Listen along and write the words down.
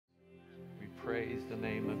praise the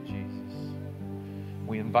name of Jesus.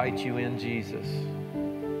 We invite you in, Jesus.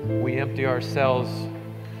 We empty ourselves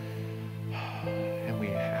and we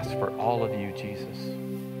ask for all of you, Jesus.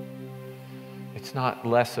 It's not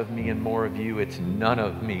less of me and more of you. It's none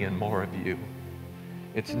of me and more of you.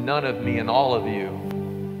 It's none of me and all of you.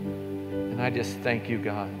 And I just thank you,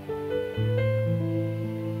 God.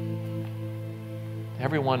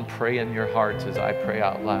 Everyone pray in your hearts as I pray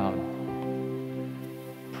out loud.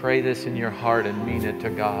 Pray this in your heart and mean it to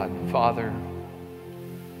God. Father,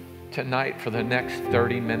 tonight for the next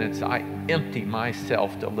 30 minutes, I empty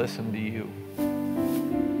myself to listen to you.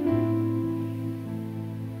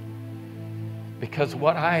 Because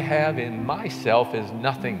what I have in myself is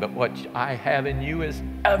nothing, but what I have in you is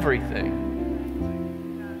everything.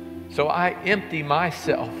 So I empty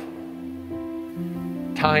myself.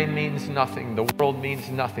 Time means nothing. The world means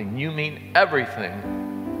nothing. You mean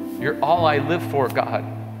everything. You're all I live for,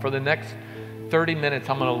 God. For the next 30 minutes,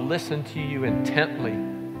 I'm going to listen to you intently.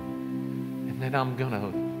 And then I'm going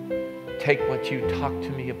to take what you talk to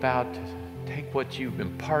me about, take what you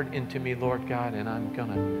impart into me, Lord God, and I'm going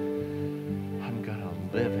to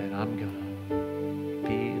live it. I'm going to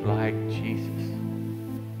be like Jesus.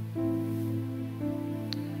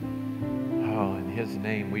 Oh, in his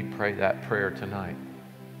name we pray that prayer tonight.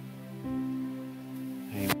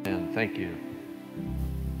 Amen. Thank you.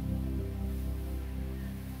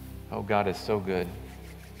 Oh, God is so good.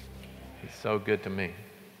 He's so good to me.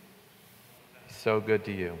 He's so good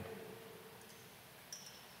to you.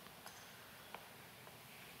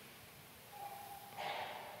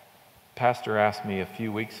 Pastor asked me a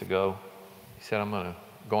few weeks ago, he said, I'm going to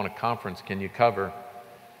go on a conference. Can you cover?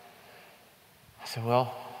 I said,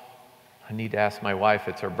 well, I need to ask my wife.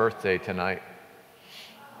 It's her birthday tonight.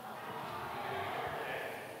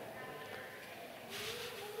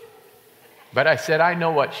 But I said, I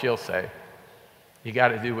know what she'll say. You got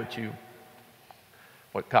to do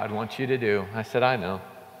what God wants you to do. I said, I know,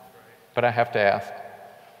 but I have to ask.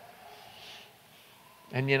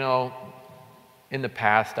 And you know, in the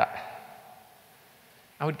past, I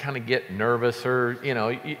would kind of get nervous, or, you know,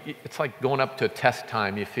 it's like going up to a test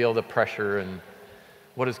time. You feel the pressure and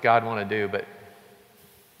what does God want to do? But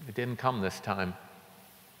it didn't come this time.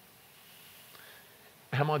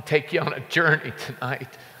 I'm going to take you on a journey tonight.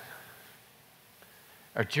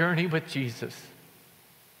 A journey with Jesus.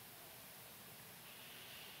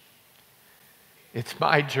 It's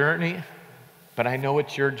my journey, but I know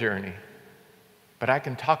it's your journey. But I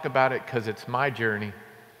can talk about it because it's my journey.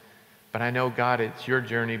 But I know, God, it's your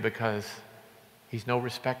journey because he's no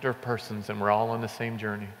respecter of persons and we're all on the same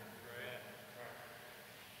journey.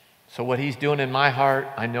 So what he's doing in my heart,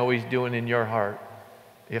 I know he's doing in your heart.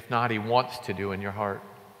 If not, he wants to do in your heart.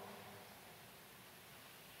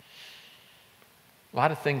 A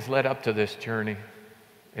lot of things led up to this journey.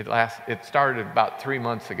 It started about 3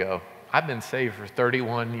 months ago. I've been saved for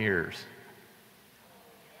 31 years.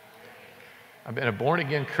 I've been a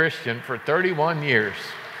born-again Christian for 31 years.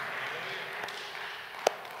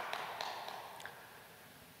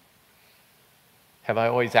 Have I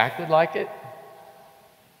always acted like it?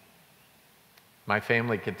 My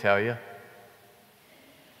family could tell you.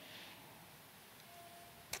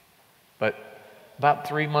 But about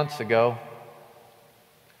 3 months ago,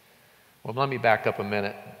 well, let me back up a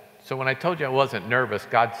minute. So when I told you I wasn't nervous,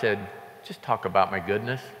 God said, just talk about my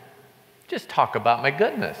goodness. Just talk about my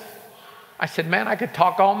goodness. I said, man, I could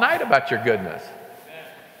talk all night about your goodness.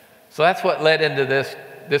 So that's what led into this.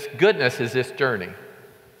 This goodness is this journey.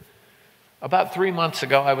 About 3 months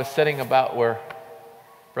ago, I was sitting about where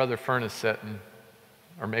Brother Fern is sitting,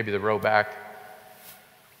 or maybe the row back.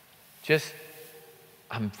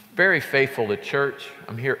 I'm very faithful to church.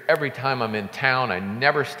 I'm here every time I'm in town. I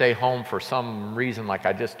never stay home for some reason, like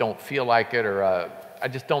I just don't feel like it, or I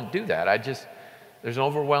just don't do that. There's an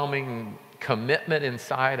overwhelming commitment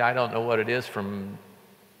inside. I don't know what it is from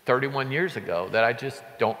 31 years ago that I just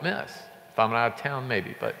don't miss. If I'm out of town,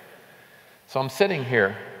 maybe. So I'm sitting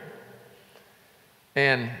here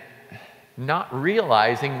and not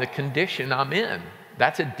realizing the condition I'm in.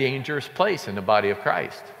 That's a dangerous place in the body of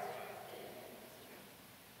Christ.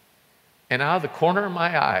 And out of the corner of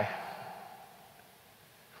my eye,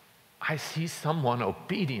 I see someone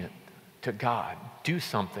obedient to God do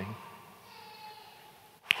something.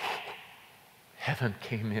 Heaven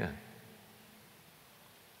came in.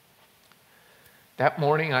 That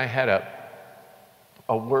morning I had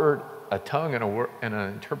a word, a tongue, and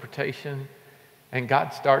an interpretation, and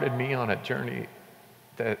God started me on a journey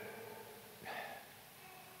that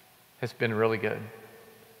has been really good.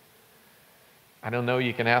 I don't know,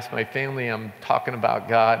 you can ask my family. I'm talking about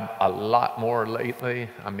God a lot more lately.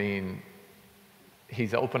 I mean,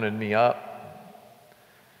 He's opening me up.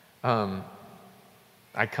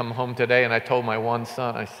 I come home today and I told my one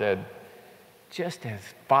son, I said, just as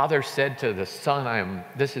Father said to the Son,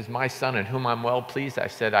 this is my Son in whom I'm well pleased, I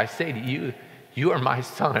said, I say to you, you are my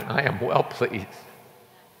Son and I am well pleased.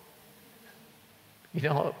 You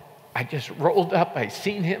know, I just rolled up, I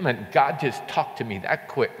seen him, and God just talked to me that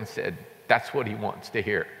quick and said, that's what he wants to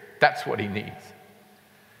hear. That's what he needs.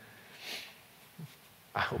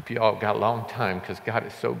 I hope you all got a long time because God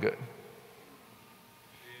is so good.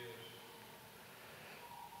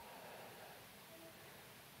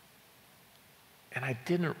 And I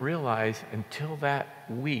didn't realize until that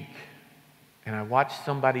week, and I watched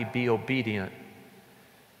somebody be obedient,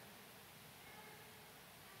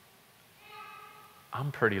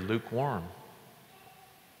 I'm pretty lukewarm.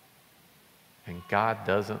 And God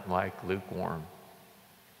doesn't like lukewarm.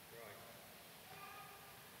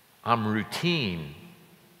 I'm routine.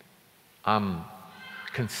 I'm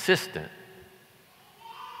consistent.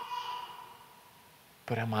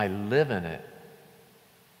 But am I living it?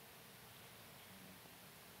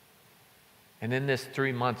 And in this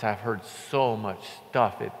 3 months, I've heard so much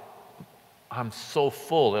stuff. I'm so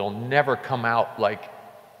full, it'll never come out like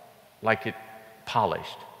it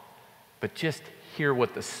polished. But just hear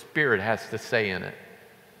what the Spirit has to say in it.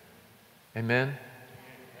 Amen?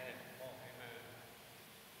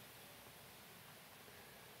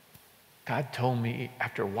 God told me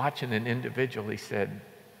after watching an individual, he said,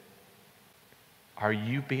 are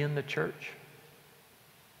you being the church?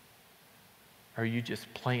 Or are you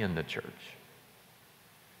just playing the church?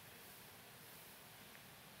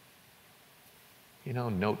 You know,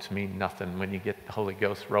 notes mean nothing when you get the Holy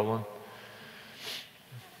Ghost rolling.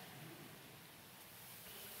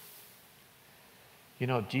 You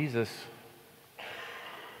know, Jesus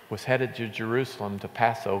was headed to Jerusalem to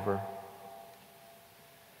Passover.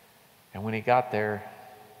 And when he got there,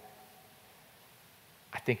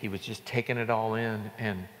 I think he was just taking it all in,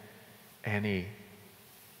 and he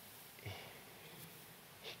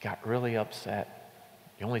got really upset.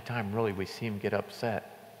 The only time really we see him get upset.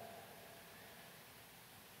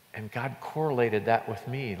 And God correlated that with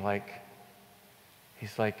me.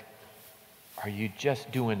 He's like, are you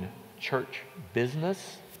just doing church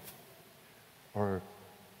business? Or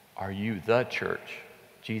are you the church?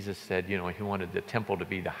 Jesus said, you know, he wanted the temple to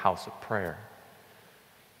be the house of prayer.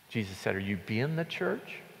 Jesus said, are you being the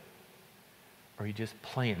church? Or are you just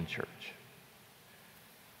playing church?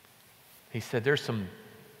 He said, there's some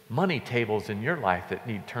money tables in your life that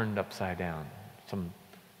need turned upside down. Some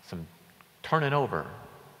turning over.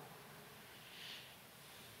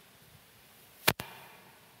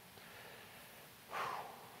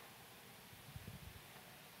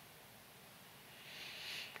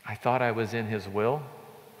 I thought I was in his will,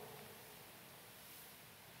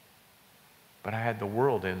 but I had the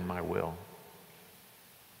world in my will.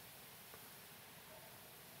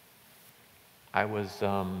 I was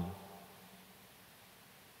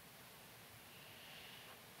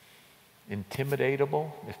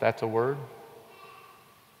intimidatable, if that's a word.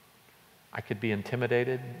 I could be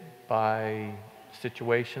intimidated by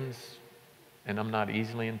situations, and I'm not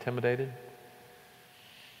easily intimidated.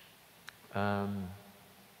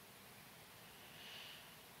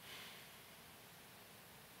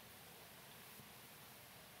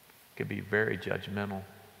 Could be very judgmental.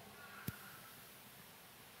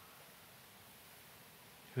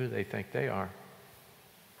 Who do they think they are?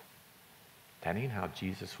 That ain't how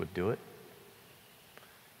Jesus would do it.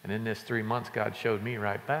 And in this 3 months, God showed me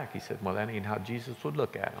right back. He said, well, that ain't how Jesus would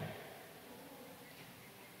look at them.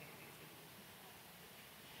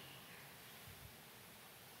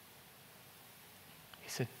 He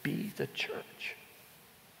said, be the church.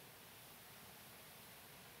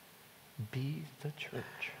 Be the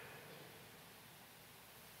church.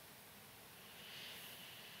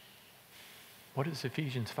 What does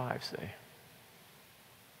Ephesians 5 say?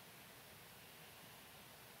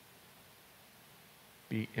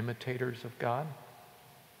 Be imitators of God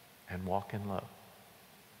and walk in love.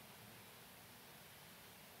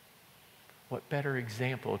 What better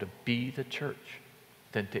example to be the church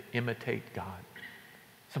than to imitate God?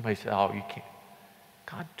 Somebody said, oh, you can't.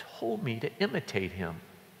 God told me to imitate him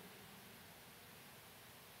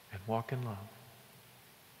and walk in love.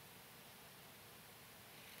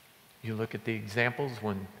 You look at the examples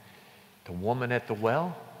when the woman at the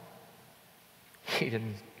well, he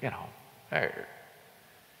didn't,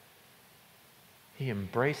 he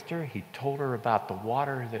embraced her. He told her about the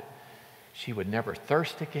water that she would never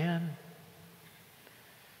thirst again.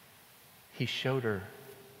 He showed her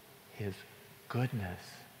his goodness.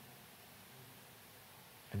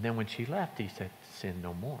 And then when she left, he said, sin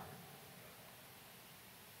no more.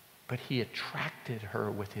 but he attracted her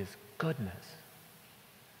with his goodness.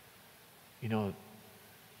 You know,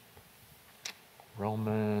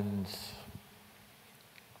 Romans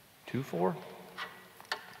 2:4.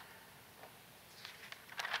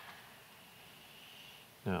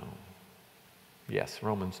 No. Yes,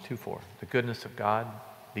 Romans 2:4. The goodness of God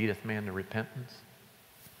leadeth man to repentance.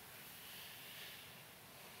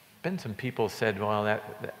 Been some people said, well,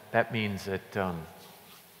 that means that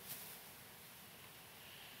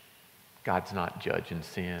God's not judging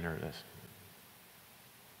sin or this.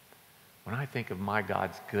 When I think of my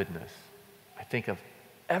God's goodness, I think of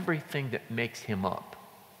everything that makes him up.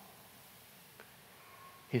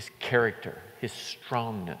 His character, his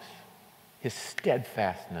strongness, his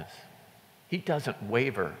steadfastness. He doesn't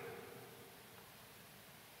waver.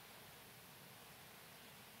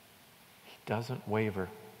 He doesn't waver.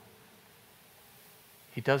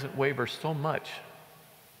 He doesn't waver so much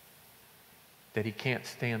that he can't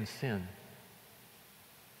stand sin.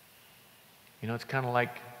 You know, it's kind of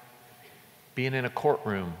like being in a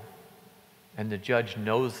courtroom and the judge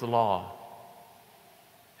knows the law.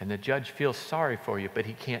 And the judge feels sorry for you, but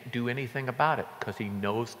he can't do anything about it because he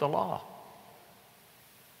knows the law.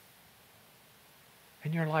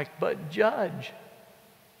 And you're like, but judge,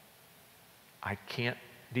 I can't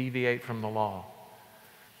deviate from the law.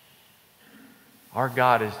 Our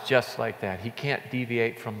God is just like that. He can't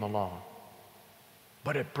deviate from the law.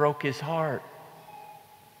 But it broke his heart.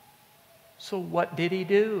 So what did he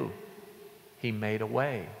do? He made a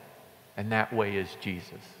way. And that way is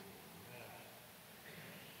Jesus.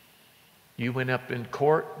 You went up in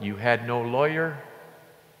court. You had no lawyer.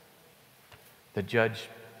 The judge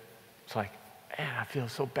was like, man, I feel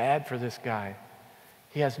so bad for this guy.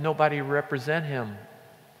 He has nobody to represent him.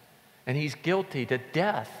 And he's guilty to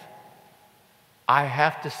death. I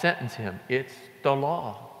have to sentence him. It's the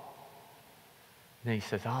law. And he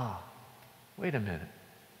says, wait a minute.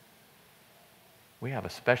 We have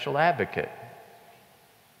a special advocate.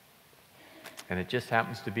 And it just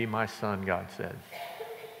happens to be my son, God said.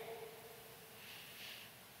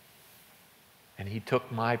 And he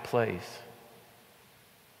took my place.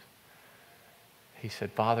 He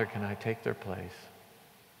said, Father, can I take their place?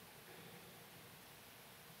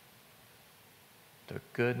 The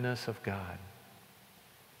goodness of God.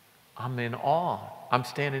 I'm in awe. I'm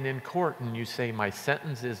standing in court and you say my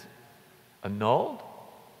sentence is annulled?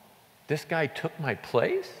 This guy took my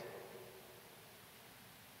place?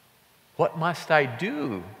 What must I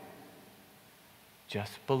do?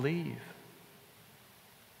 Just believe.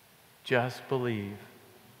 Just believe.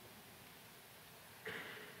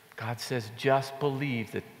 God says, just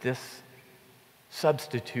believe that this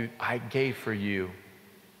substitute I gave for you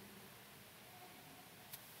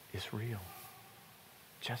is real.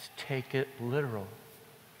 Just take it literal.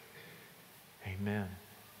 Amen.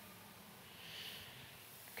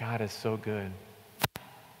 God is so good.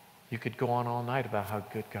 You could go on all night about how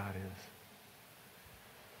good God is.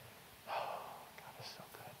 Oh, God is so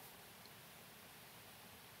good.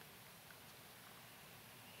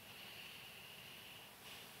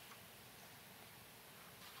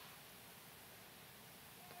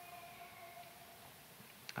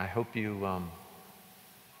 I hope you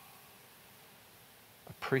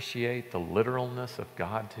appreciate the literalness of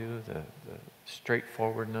God too, the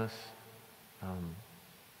straightforwardness.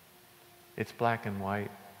 It's black and white,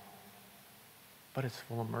 but it's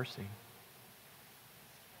full of mercy.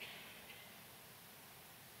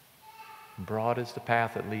 Broad is the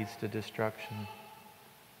path that leads to destruction.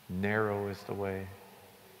 Narrow is the way,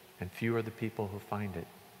 and few are the people who find it.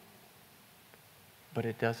 But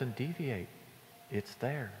it doesn't deviate. It's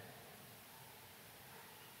there.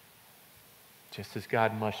 Just as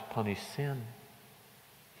God must punish sin,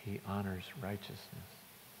 he honors righteousness.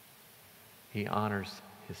 He honors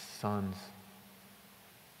his son's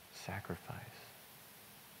sacrifice.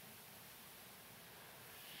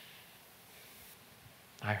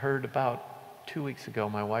 I heard about 2 weeks ago,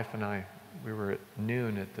 my wife and I, we were at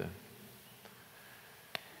noon at the,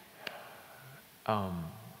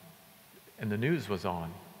 and the news was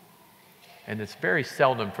on. And it's very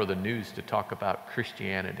seldom for the news to talk about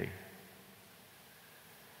Christianity.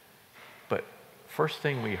 But first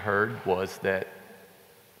thing we heard was that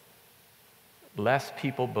less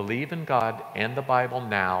people believe in God and the Bible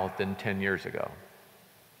now than 10 years ago.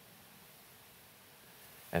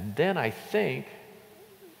 And then I think,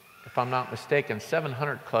 if I'm not mistaken,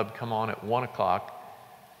 700 Club come on at 1 o'clock,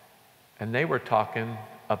 and they were talking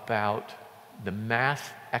about the mass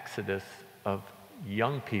exodus of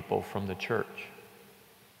young people from the church.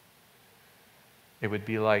 It would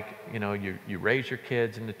be like, you know, you raise your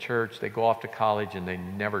kids in the church, they go off to college, and they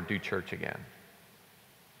never do church again.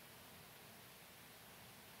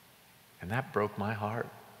 And that broke my heart.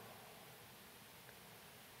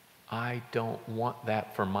 I don't want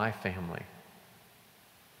that for my family.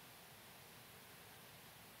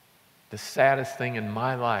 The saddest thing in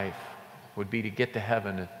my life would be to get to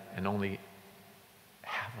heaven and only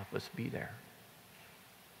half of us be there.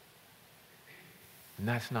 And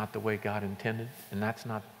that's not the way God intended. And that's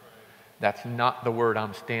not the word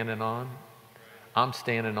I'm standing on. I'm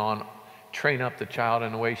standing on train up the child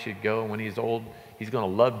in the way he should go. When he's old, he's going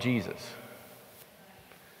to love Jesus.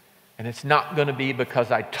 And it's not going to be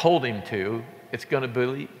because I told him to. It's going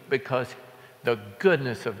to be because the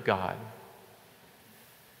goodness of God.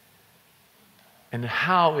 And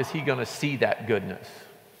how is he going to see that goodness?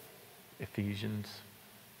 Ephesians.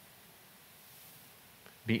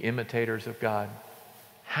 Be imitators of God.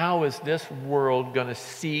 How is this world going to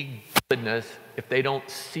see goodness if they don't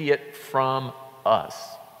see it from us?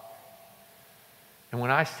 And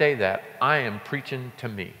when I say that, I am preaching to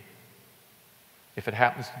me. If it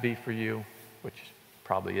happens to be for you, which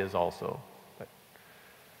probably is also, but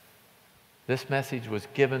this message was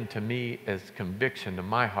given to me as conviction to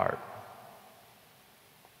my heart.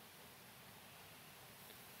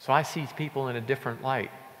 So I see people in a different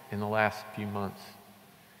light in the last few months.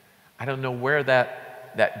 I don't know where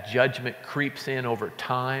that judgment creeps in over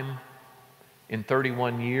time. In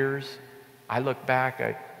 31 years, I look back,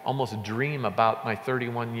 I almost dream about my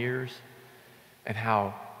 31 years and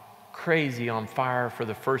how crazy on fire for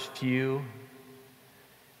the first few,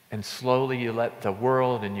 and slowly you let the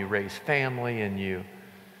world and you raise family and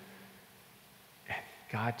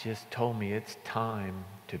God just told me it's time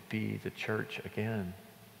to be the church again.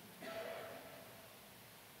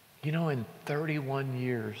 You know, in 31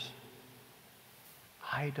 years,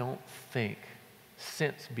 I don't think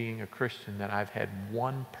since being a Christian that I've had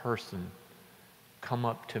one person come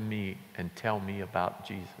up to me and tell me about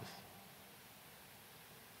Jesus.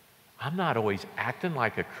 I'm not always acting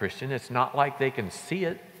like a Christian. It's not like they can see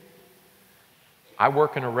it. I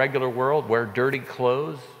work in a regular world, wear dirty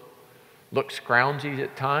clothes, look scroungy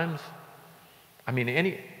at times. I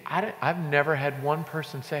mean, I've never had one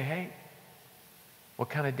person say, hey, what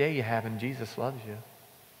kind of day you having? Jesus loves you.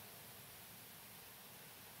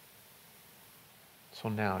 So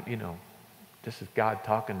now, this is God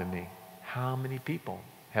talking to me. How many people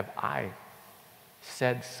have I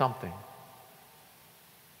said something?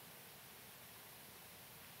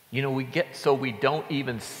 We get so we don't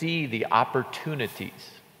even see the opportunities.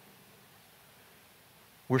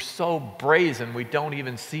 We're so brazen, we don't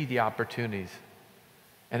even see the opportunities.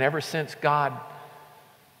 And ever since God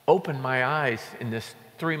opened my eyes in this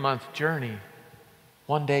 3-month journey,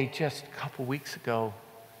 one day just a couple weeks ago,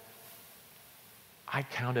 I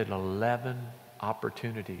counted 11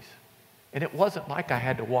 opportunities. And it wasn't like I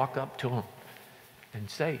had to walk up to them and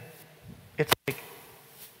say, it's like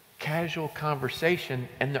casual conversation,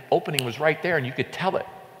 and the opening was right there and you could tell it.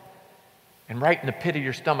 And right in the pit of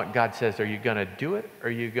your stomach, God says, are you going to do it, or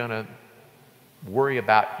are you going to worry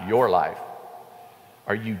about your life?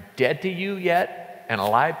 Are you dead to you yet and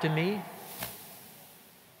alive to me?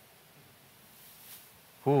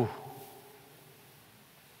 Whew.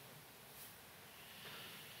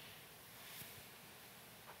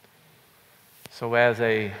 So as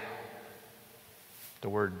the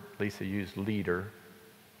word Lisa used, leader,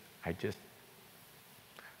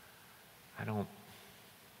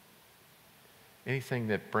 anything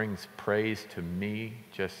that brings praise to me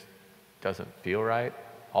just doesn't feel right.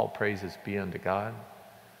 All praises be unto God.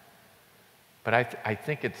 But I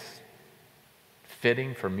think it's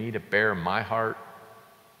fitting for me to bear my heart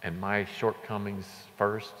and my shortcomings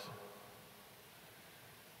first,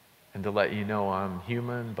 and to let you know I'm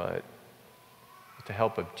human, but with the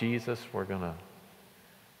help of Jesus, we're gonna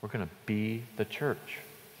be the church.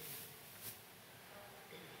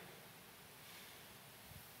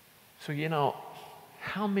 So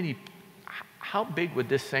how big would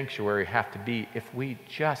this sanctuary have to be if we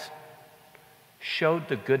just showed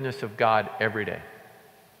the goodness of God every day?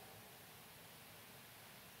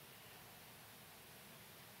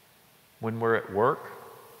 When we're at work,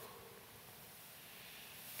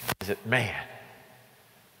 is it, man,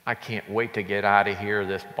 I can't wait to get out of here,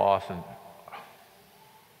 this boss, and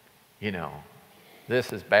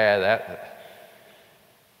this is bad,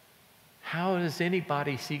 How does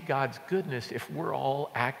anybody see God's goodness if we're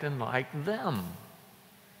all acting like them?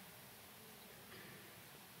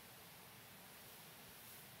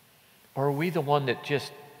 Or are we the one that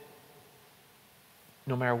just,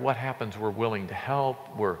 no matter what happens, we're willing to help,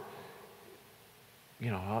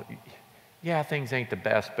 things ain't the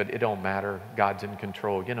best, but it don't matter, God's in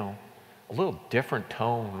control, a little different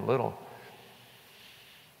tone,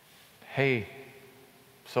 hey,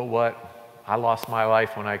 so what? I lost my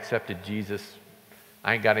life when I accepted Jesus.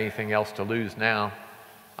 I ain't got anything else to lose now.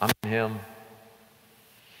 I'm in him.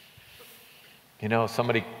 You know,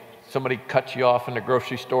 somebody cuts you off in the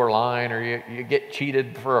grocery store line, or you get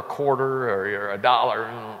cheated for a quarter or you're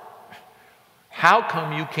 $1. How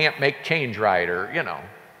come you can't make change right?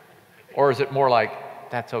 Or is it more like,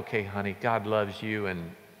 that's okay, honey, God loves you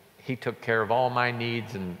and he took care of all my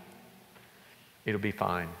needs and it'll be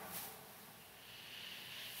fine.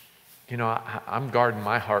 You know, I'm guarding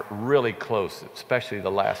my heart really close, especially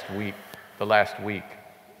the last week.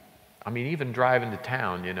 I mean, even driving to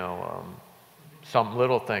town, some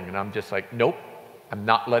little thing, and I'm just like, nope, I'm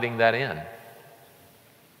not letting that in.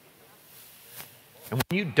 And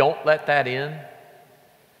when you don't let that in,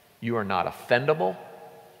 you are not offendable.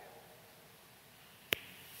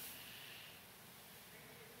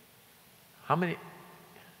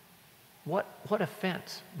 What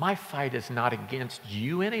offense? My fight is not against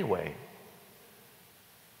you anyway.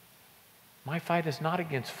 My fight is not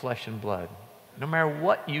against flesh and blood, no matter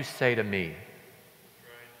what you say to me.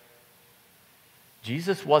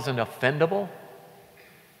 Jesus wasn't offendable.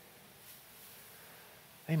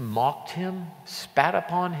 They mocked him, spat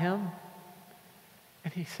upon him,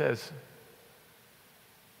 and he says,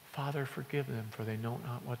 Father, forgive them, for they know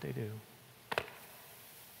not what they do.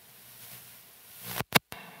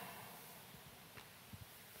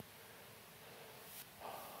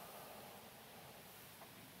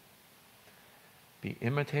 Be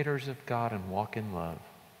imitators of God and walk in love.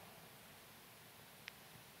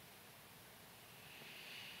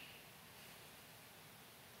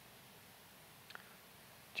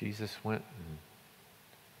 Jesus went, and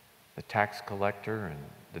the tax collector and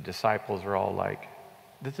the disciples are all like,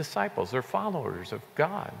 the disciples, they're followers of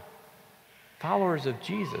God, followers of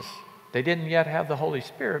Jesus. They didn't yet have the Holy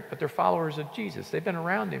Spirit, but they're followers of Jesus. They've been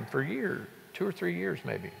around him for years, 2 or 3 years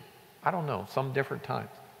maybe. I don't know, some different times.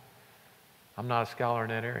 I'm not a scholar in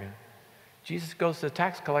that area. Jesus goes to the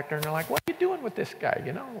tax collector and they're like, what are you doing with this guy,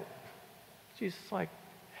 Jesus is like,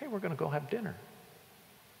 hey, we're going to go have dinner.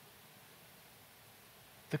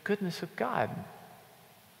 The goodness of God.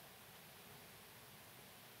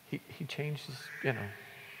 He changes,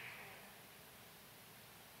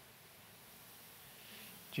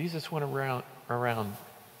 Jesus went around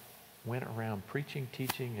preaching,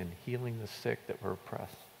 teaching, and healing the sick that were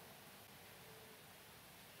oppressed.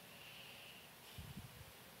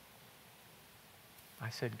 I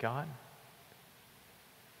said, God,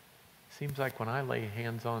 seems like when I lay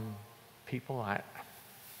hands on people, I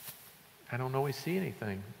don't always see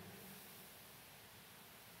anything.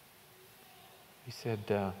 He said,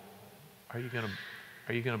 are you going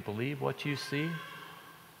to believe what you see? Or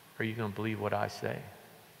are you going to believe what I say?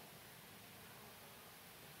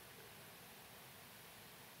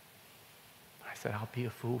 I said, I'll be a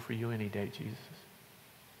fool for you any day, Jesus.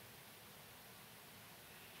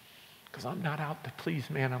 Because I'm not out to please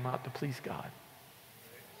man, I'm out to please God.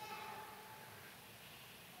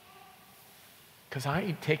 Because I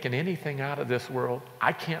ain't taking anything out of this world.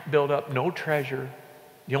 I can't build up no treasure.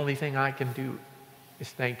 The only thing I can do is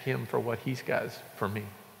thank him for what he's got for me.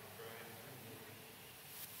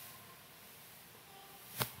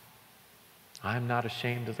 I'm not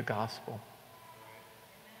ashamed of the gospel.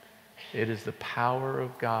 It is the power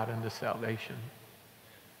of God unto salvation.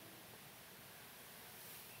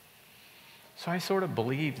 So I sort of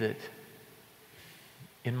believe that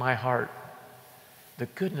in my heart, the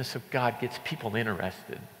goodness of God gets people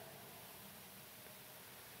interested.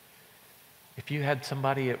 If you had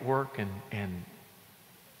somebody at work and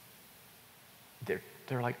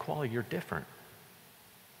they're like, Quali, you're different.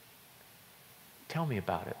 Tell me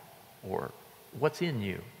about it. Or what's in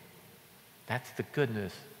you? That's the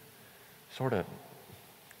goodness. Sort of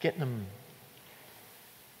getting them.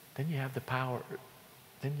 Then you have the power.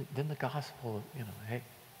 Then the gospel, hey,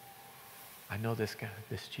 I know this guy,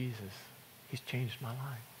 this Jesus. He's changed my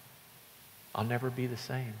life. I'll never be the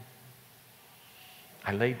same.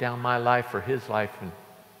 I laid down my life for his life and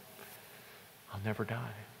I'll never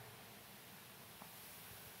die.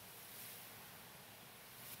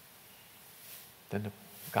 Then the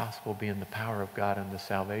gospel being the power of God unto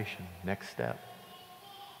salvation. Next step.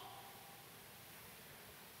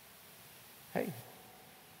 Hey,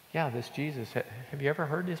 yeah, this Jesus, have you ever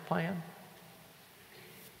heard his plan?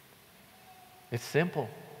 It's simple.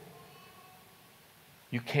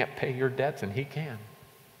 You can't pay your debts and he can.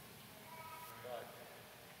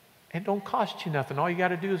 It don't cost you nothing. All you got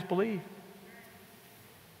to do is believe.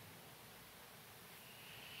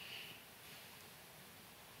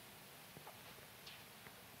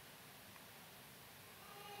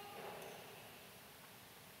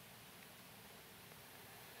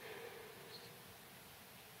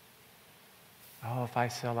 if I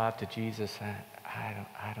sell out to Jesus,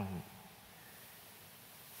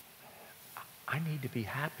 I need to be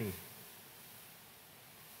happy.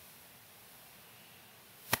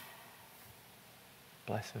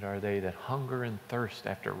 Blessed are they that hunger and thirst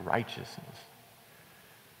after righteousness,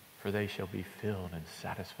 for they shall be filled and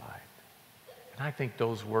satisfied. And I think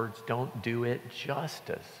those words don't do it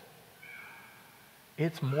justice.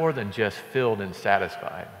 It's more than just filled and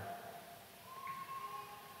satisfied.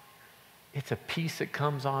 It's a peace that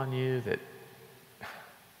comes on you that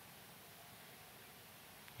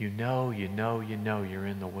you know you're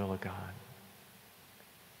in the will of God.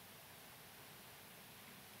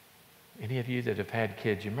 Any of you that have had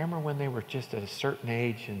kids, you remember when they were just at a certain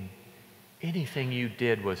age and anything you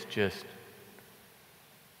did was just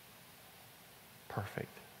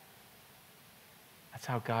perfect? That's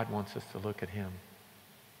how God wants us to look at him.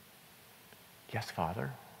 Yes,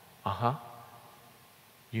 Father. Uh-huh.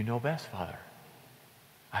 You know best, Father.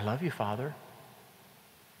 I love you, Father.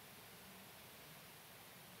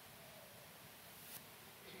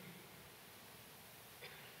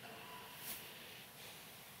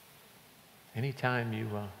 Anytime you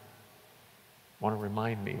want to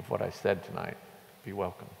remind me of what I said tonight, be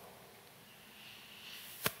welcome.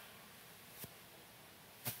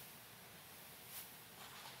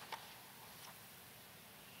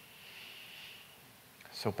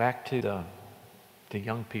 So back to the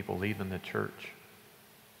young people leaving the church.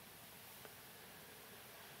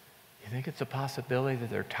 You think it's a possibility that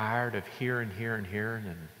they're tired of hearing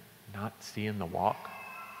and not seeing the walk?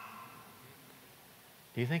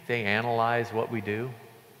 Do you think they analyze what we do?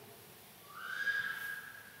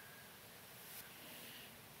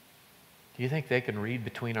 Do you think they can read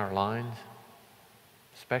between our lines?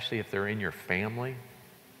 Especially if they're in your family?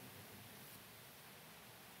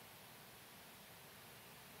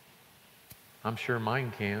 I'm sure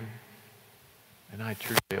mine can. And I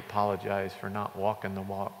truly apologize for not walking the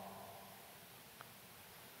walk.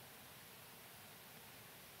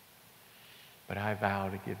 But I vow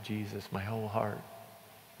to give Jesus my whole heart,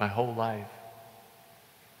 my whole life,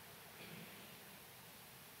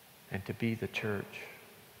 and to be the church.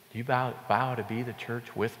 Do you vow to be the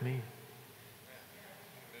church with me?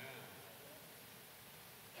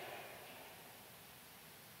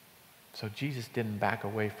 So Jesus didn't back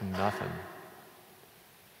away from nothing.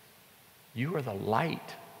 You are the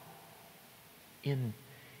light in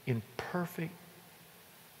perfect,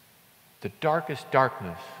 the darkest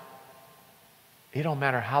darkness. It don't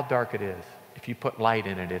matter how dark it is. If you put light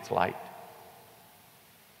in it, it's light.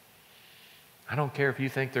 I don't care if you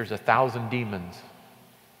think there's 1,000 demons.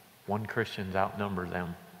 One Christian's outnumber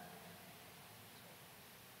them.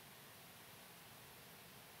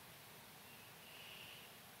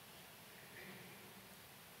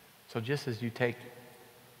 So just as you take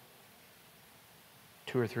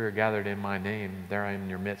 2 or 3 are gathered in my name, there I am in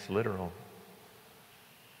your midst, literal.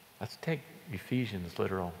 Let's take Ephesians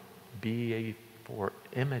literal. Be for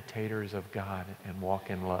imitators of God and walk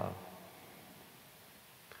in love.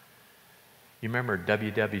 You remember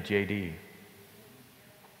WWJD?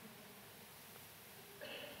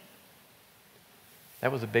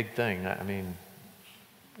 That was a big thing. I mean,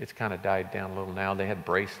 it's kind of died down a little now. They had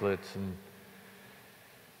bracelets and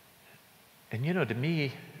you know, to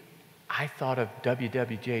me, I thought of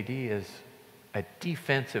WWJD as a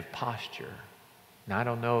defensive posture. Now, I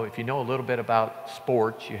don't know, if you know a little bit about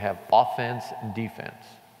sports, you have offense and defense.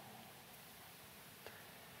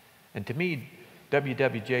 And to me,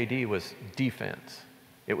 WWJD was defense.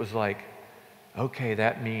 It was like, okay,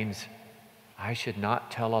 that means I should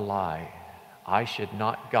not tell a lie. I should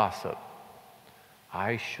not gossip.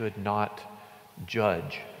 I should not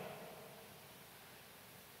judge.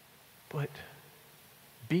 But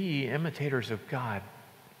be imitators of God.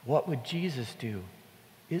 What would Jesus do?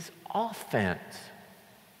 Is offense.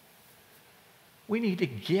 We need to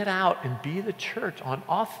get out and be the church on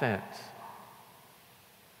offense.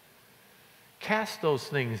 Cast those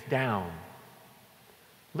things down.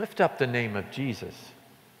 Lift up the name of Jesus.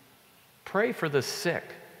 Pray for the sick.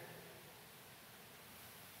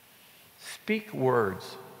 Speak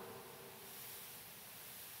words.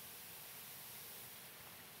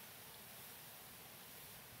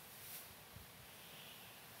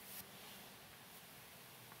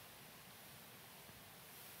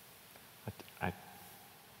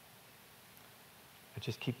 I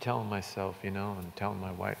just keep telling myself, and telling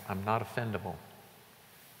my wife, I'm not offendable.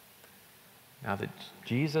 Now that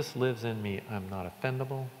Jesus lives in me, I'm not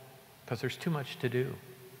offendable because there's too much to do.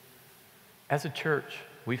 As a church,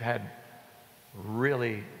 we've had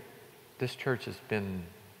this church has been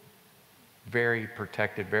very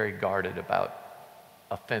protected, very guarded about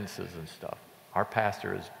offenses and stuff. Our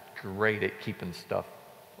pastor is great at keeping stuff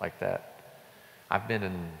like that. I've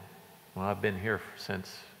been here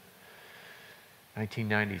since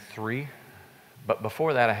 1993, but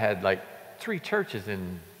before that I had like 3 churches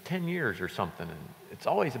in 10 years or something, and it's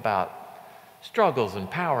always about struggles and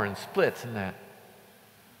power and splits and that.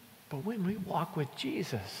 But when we walk with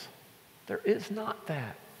Jesus, there is not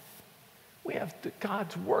that. We have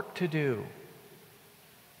God's work to do.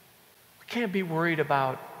 We can't be worried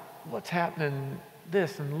about what's happening,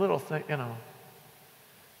 this and little thing,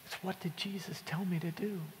 It's what did Jesus tell me to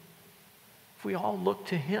do? If we all look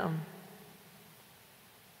to him,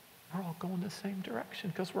 we're all going the same direction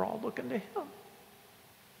because we're all looking to him.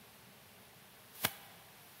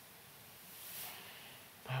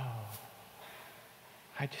 Oh,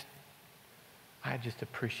 I just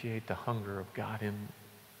appreciate the hunger of God in.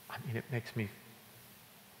 It makes me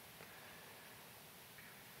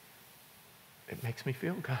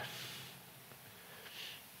feel good.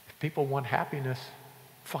 If people want happiness,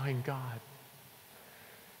 find God.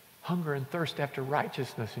 Hunger and thirst after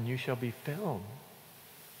righteousness, and you shall be filled.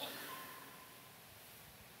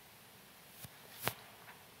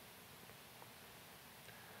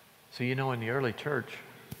 So in the early church,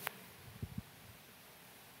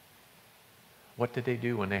 what did they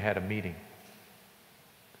do when they had a meeting?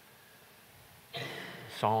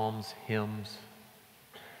 Psalms, hymns,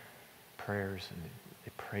 prayers, and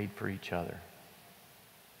they prayed for each other.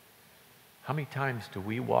 How many times do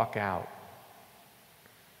we walk out,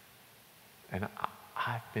 and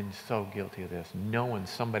I've been so guilty of this, knowing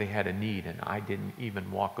somebody had a need and I didn't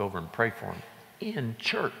even walk over and pray for them in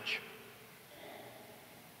church.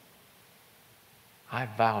 I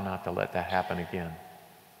vow not to let that happen again.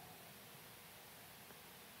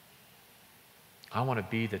 I want to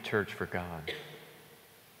be the church for God.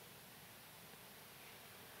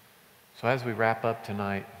 So as we wrap up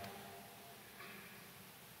tonight,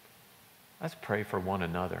 let's pray for one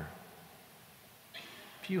another.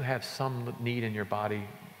 If you have some need in your body,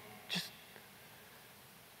 just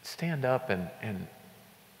stand up and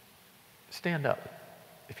stand up.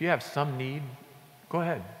 If you have some need, go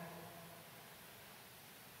ahead.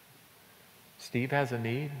 Steve has a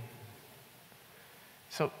need.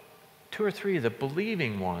 So 2 or 3 of the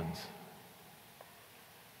believing ones.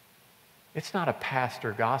 It's not a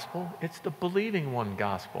pastor gospel. It's the believing one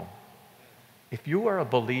gospel. If you are a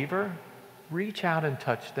believer, reach out and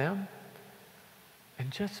touch them.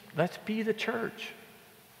 And just let's be the church.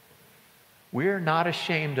 We're not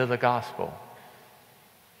ashamed of the gospel.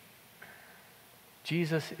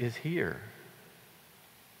 Jesus is here.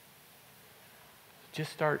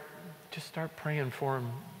 Just start praying for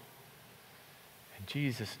him in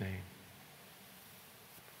Jesus' name.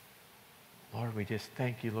 Lord, we just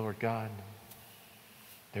thank you, Lord God,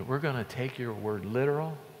 that we're going to take your word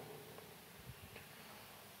literal.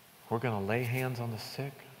 We're going to lay hands on the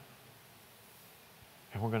sick.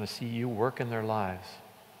 And we're going to see you work in their lives.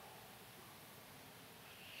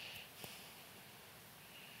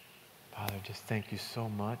 Father, just thank you so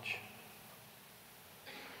much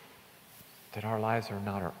that our lives are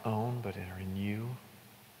not our own, but are in you.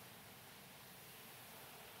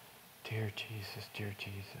 Dear Jesus, dear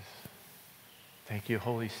Jesus. Thank you,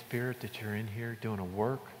 Holy Spirit, that you're in here doing a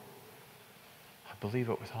work. I believe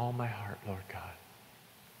it with all my heart, Lord God.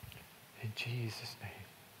 In Jesus' name.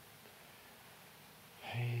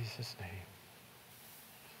 Jesus' name.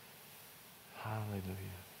 Hallelujah.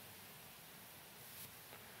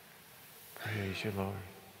 Praise you, Lord.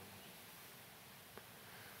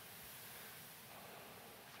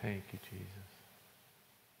 Thank you, Jesus.